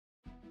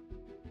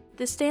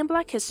This day in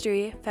Black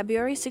history,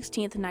 February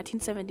 16,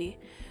 1970,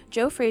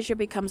 Joe Frazier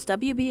becomes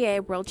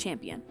WBA World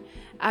Champion.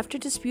 After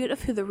dispute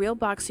of who the real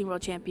boxing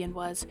world champion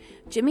was,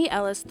 Jimmy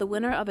Ellis, the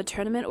winner of a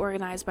tournament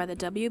organized by the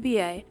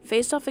WBA,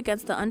 faced off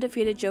against the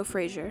undefeated Joe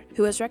Frazier,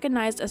 who was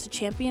recognized as a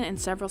champion in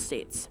several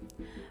states.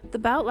 The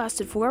bout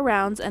lasted 4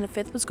 rounds and a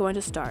 5th was going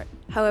to start.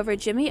 However,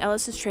 Jimmy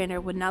Ellis'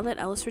 trainer would not let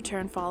Ellis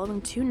return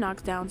following 2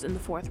 knockdowns in the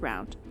 4th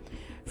round.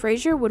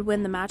 Frazier would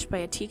win the match by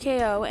a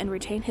TKO and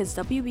retain his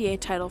WBA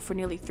title for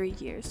nearly 3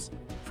 years.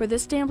 For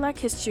this day in Black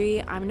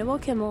history, I'm Noel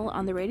Kimmel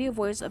on the radio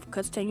voice of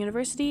Kutztown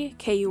University,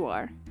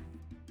 KUR.